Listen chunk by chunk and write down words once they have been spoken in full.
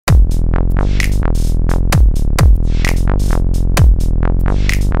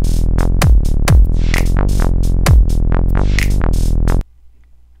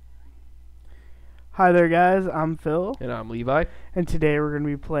Hi there, guys. I'm Phil, And I'm Levi. and today we're going to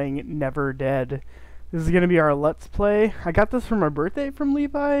be playing NeverDead. This is going to be our Let's Play. I got this for my birthday from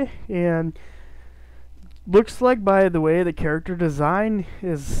Levi, and looks like by the way the character design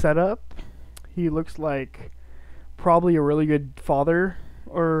is set up, he looks like probably a really good father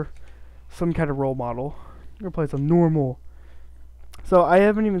or some kind of role model. I'm going to play some normal. So I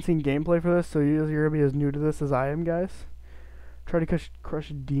haven't even seen gameplay for this, so you're going to be as new to this as I am, guys. Try to crush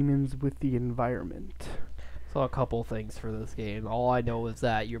demons with the environment. So a couple things for this game. All I know is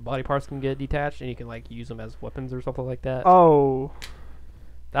that your body parts can get detached and you can like use them as weapons or something like that. Oh.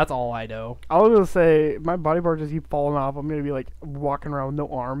 That's all I know. I was gonna say, my body parts just keep falling off. I'm gonna be like walking around with no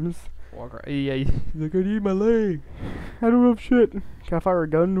arms. Walk around. Yeah, he's like, I need my leg. I don't have shit. Can I fire a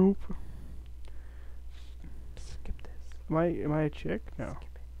gun? Nope. Skip this. Am I a chick? No. Skip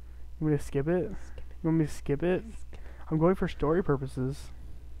it. You want me to skip it? You want me to skip it? I'm going for story purposes.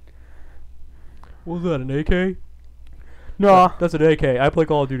 What was that, an AK? No. That's an AK. I play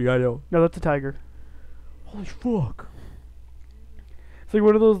Call of Duty, I know. No, that's a tiger. Holy fuck. It's like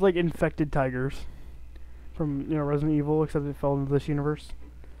one of those like infected tigers from Resident Evil, except it fell into this universe.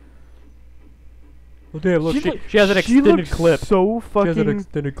 Well, damn, look, She she has an she extended looks clip. So She has fucking. an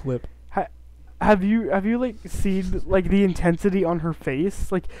extended clip. Have you like seen like the intensity on her face?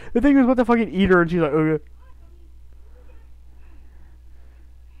 Like the thing was about to fucking eat her, and she's like, okay.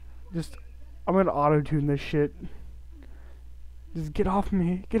 Just, I'm gonna auto-tune this shit. Just get off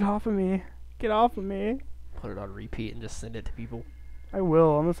me, get off of me, get off of me. Put it on repeat and just send it to people. I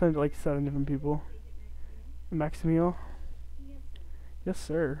will. I'm gonna send it to like 7 different people. Maximil. Yes,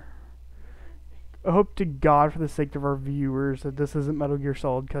 sir. I hope to God, for the sake of our viewers, that this isn't Metal Gear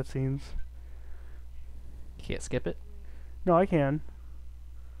Solid cutscenes. You can't skip it? No, I can.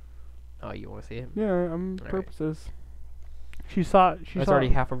 Oh, you want to see it? Yeah, I'm Alright. purposes. She saw. That's already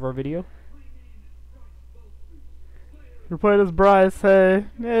half of our video. You're playing as Bryce. Hey,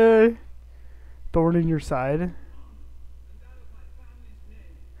 hey. Thorn in your side.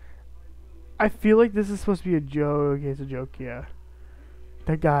 I feel like this is supposed to be a joke. Okay, it's a joke. Yeah.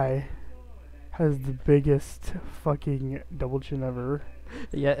 That guy has the biggest fucking double chin ever.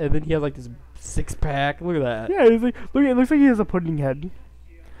 Yeah, and then he has like this 6-pack. Look at that. Yeah, he's like, look. It looks like he has a pudding head.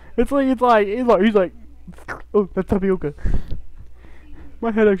 He's like, oh, that's tapioca. My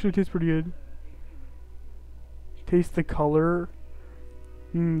head actually tastes pretty good. Taste the color.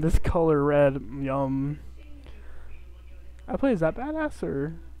 This color red. Yum. I play as that badass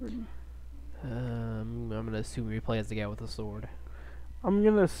or? I'm gonna assume you play as the guy with the sword. I'm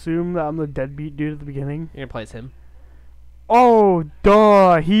gonna assume that I'm the deadbeat dude at the beginning. You're gonna play as him. Oh,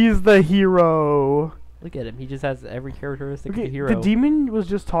 duh! He's the hero. Look at him. He just has every characteristic of Okay, a hero. the demon was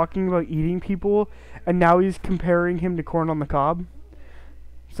just talking about eating people, and now he's comparing him to corn on the cob.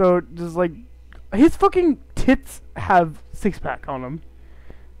 So just like, his fucking tits have 6-pack on them.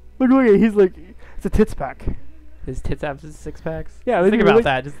 Look at he's like, it's a tits pack. His tits have 6-packs. Yeah, Think about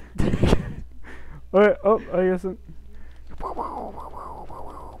that. Just Alright, oh, I guess it.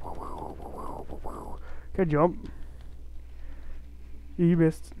 Can I jump? Yeah, you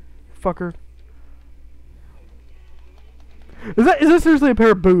missed. Fucker. Is that seriously a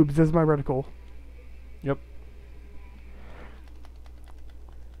pair of boobs? That's my reticle. Yep.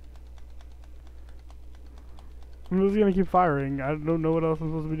 I'm just gonna keep firing. I don't know what else I'm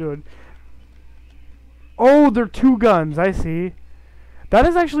supposed to be doing. Oh, they're 2 guns. I see. That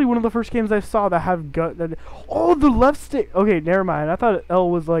is actually one of the first games I saw that have gun. Oh, the left stick. Okay, never mind. I thought L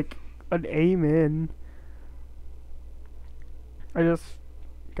was like an aim in. I just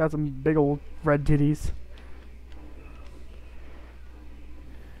got some big old red titties.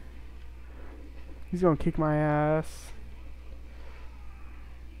 He's gonna kick my ass.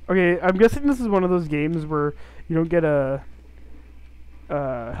 Okay, I'm guessing this is one of those games where you don't get a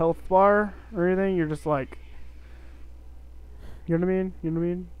health bar or anything. You're just like, you know what I mean? You know what I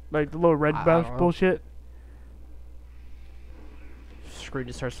mean? Like the little red bullshit. screen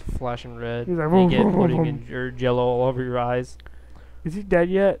just starts flashing red. He's like, and you get vroom, vroom, pudding vroom. and your jello all over your eyes. Is he dead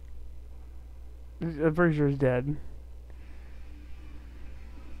yet? I'm pretty sure he's dead.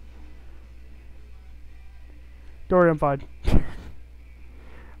 Don't worry, I'm fine.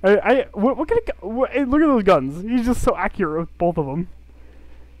 What kind of hey, look at those guns. He's just so accurate with both of them.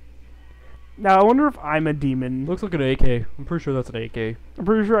 Now I wonder if I'm a demon. Looks like an AK. I'm pretty sure that's an AK. I'm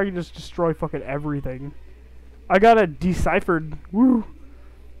pretty sure I can just destroy fucking everything. I got a deciphered. Woo.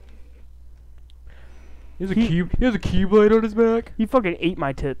 He has a key. He has a keyblade on his back. He fucking ate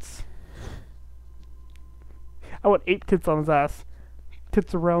my tits. I want 8 tits on his ass.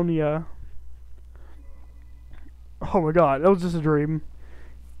 Tits around ya. Oh my god, that was just a dream.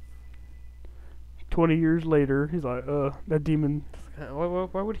 20 years later, he's like, that demon.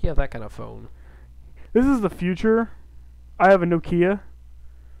 Why would he have that kind of phone? This is the future. I have a Nokia.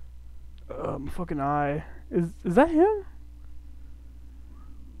 Fucking eye. Is that him?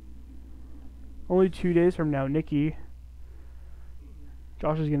 Only 2 days from now, Nikki.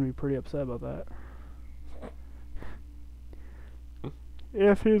 Josh is gonna be pretty upset about that.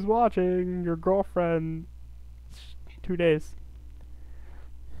 If he's watching, your girlfriend. 2 days.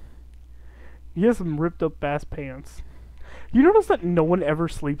 He has some ripped up ass pants. You notice that no one ever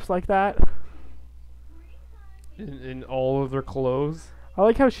sleeps like that? In all of their clothes? I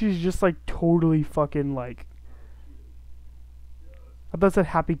like how she's just like totally fucking like. I thought it said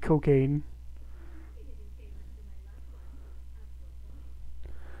happy cocaine.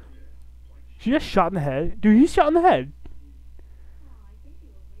 She just shot in the head. Dude, he's shot in the head.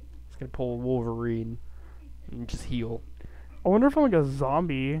 He's gonna pull a Wolverine and just heal. I wonder if I'm like a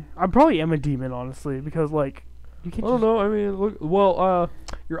zombie. I probably am a demon, honestly, because like you I can't. don't know. I mean, look. Well,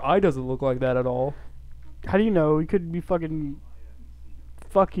 your eye doesn't look like that at all. How do you know? You could be fucking.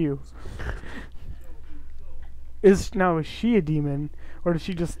 Fuck you. Is she a demon, or does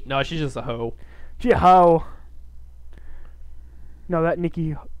she just? No, she's just a hoe. She a hoe. No, the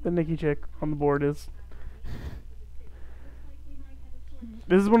Nikki chick on the board is.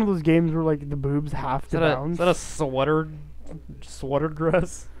 This is one of those games where like the boobs have to bounce. Is that a sweater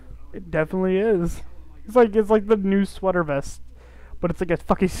dress? It definitely is. It's like the new sweater vest, but it's like a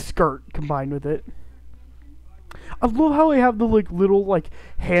fucking skirt combined with it. I love how I have the like little like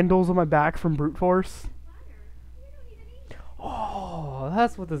handles on my back from brute force. Oh,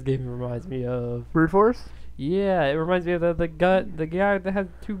 that's what this game reminds me of. Brute force? Yeah, it reminds me of the guy that had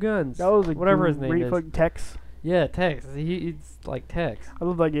 2 guns. That was a whatever his name great is. fucking Tex. Yeah, Tex. It's like Tex. I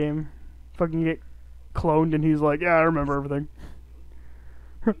love that game. Fucking get cloned and he's like, yeah, I remember everything.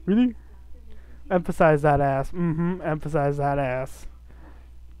 Really? Emphasize that ass. Emphasize that ass.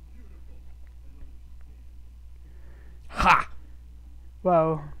 Ha!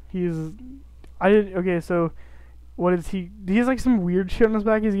 Wow. Okay, so what is he? He has like some weird shit on his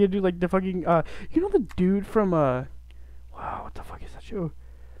back. He's gonna do like the fucking you know the dude from wow, what the fuck is that show?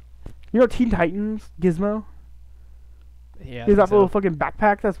 You know Teen Titans, Gizmo? Yeah. He's that little fucking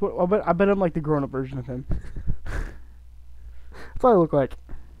backpack. That's what I bet I'm like the grown up version of him. That's what I look like.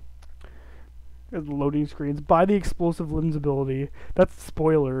 There's the loading screens. Buy the explosive limbs ability. That's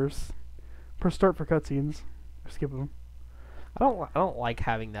spoilers. Press start for cutscenes. Skip them. I don't like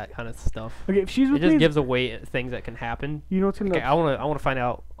having that kind of stuff. Okay, if she's It with just me, gives away things that can happen. you know what's gonna. Okay, I wanna find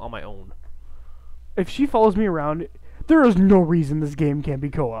out on my own. If she follows me around, there is no reason this game can't be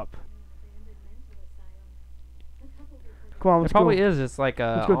co-op. Come on, It let's probably go. is. It's like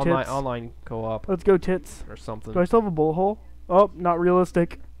a Let's go, Tits. online co-op Let's go, Tits. or something. Do I still have a bullet hole? Oh, not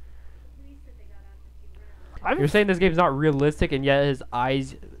realistic. You're saying this game's not realistic, and yet his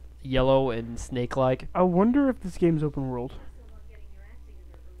eyes yellow and snake-like? I wonder if this game's open world.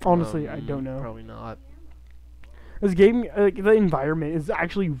 Honestly, I don't know. Probably not. This game, the environment is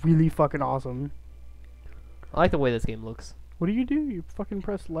actually really fucking awesome. I like the way this game looks. What do? You fucking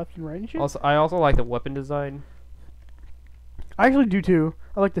press left and right and shit? I also like the weapon design. I actually do too.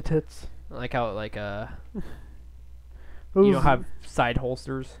 I like the tits. I like how like Those, you don't have side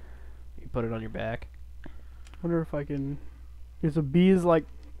holsters. You put it on your back. Wonder if I can. Okay, so B is like.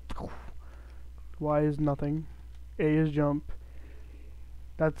 Y is nothing. A is jump.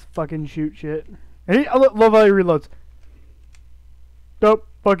 That's fucking shoot shit. Hey, I love how he reloads. Dope.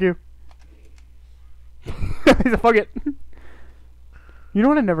 Fuck you. He's a fuck it. You know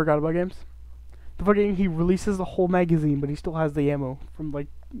what I never got about games? The fucking he releases the whole magazine, but he still has the ammo from like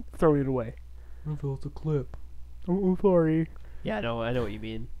throwing it away. I feel it's a clip. Oh, sorry. Yeah, I know what you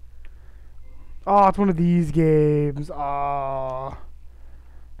mean. Oh, it's one of these games. Oh.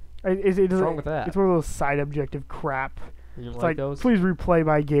 What's wrong with that? It's one of those side objective crap. You don't It's like like, those? please replay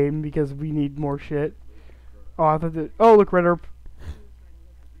my game because we need more shit. Oh, I thought that. Oh, look, red herb.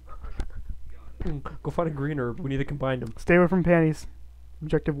 Go find a green herb. We need to combine them. Stay away from panties.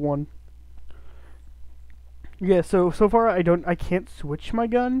 Objective 1. Yeah, so far I can't switch my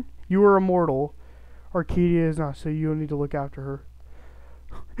gun. You are immortal. Arcadia is not, so you don't need to look after her.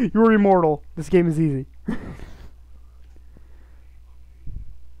 You are immortal. This game is easy.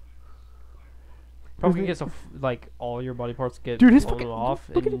 Probably get so like all your body parts get Dude, his blown fucking- off,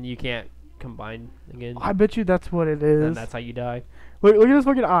 look at and you can't combine again. I bet you that's what it is. And that's how you die. Look at this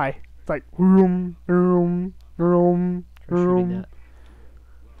fucking eye. It's like vroom, vroom, vroom, Try shooting vroom. that.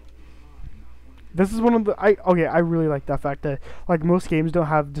 This is one of the I really like that fact that like most games don't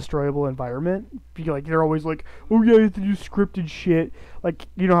have destroyable environment. Like they're always like, oh yeah, you have to do scripted shit. Like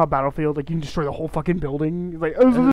you know how Battlefield, like you can destroy the whole fucking building. Like oh,